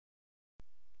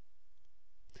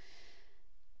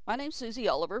My name's Suzy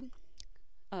Oliver.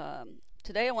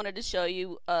 Today I wanted to show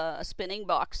you a spinning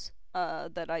box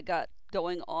that I got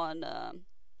going on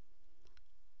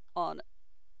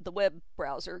the web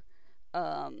browser.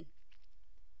 Um,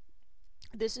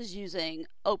 this is using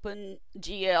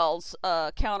OpenGL's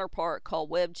counterpart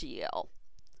called WebGL.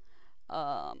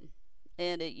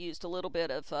 And it used a little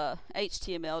bit of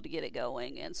HTML to get it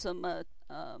going and some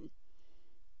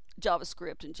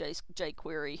JavaScript and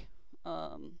jQuery.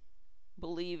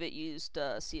 Believe it used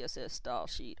CSS style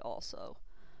sheet also.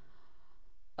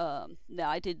 Now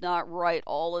I did not write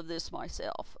all of this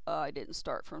myself. I didn't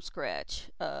start from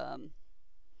scratch. When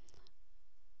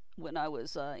I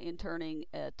was interning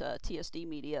at TSD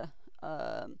Media,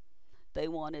 they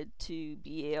wanted to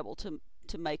be able to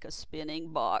make a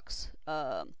spinning box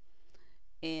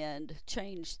and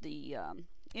change the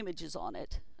images on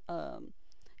it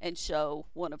and show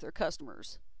one of their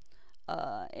customers.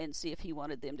 And see if he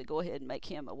wanted them to go ahead and make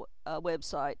him a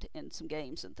website and some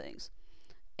games and things.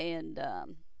 And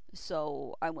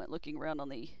so I went looking around on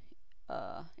the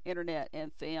internet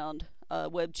and found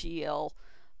WebGL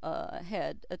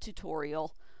had a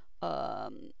tutorial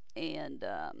and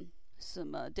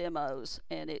some demos,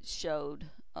 and it showed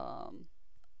a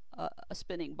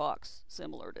spinning box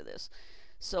similar to this.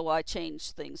 So I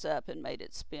changed things up and made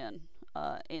it spin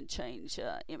and change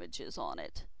images on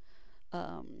it.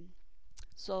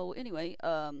 So anyway,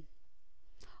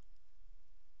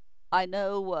 I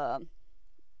know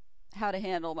how to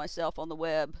handle myself on the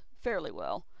web fairly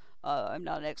well. I'm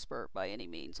not an expert by any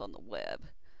means on the web,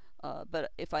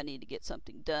 but if I need to get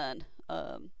something done,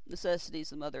 necessity is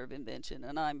the mother of invention,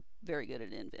 and I'm very good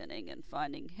at inventing and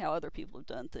finding how other people have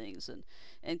done things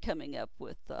and coming up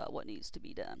with what needs to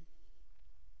be done.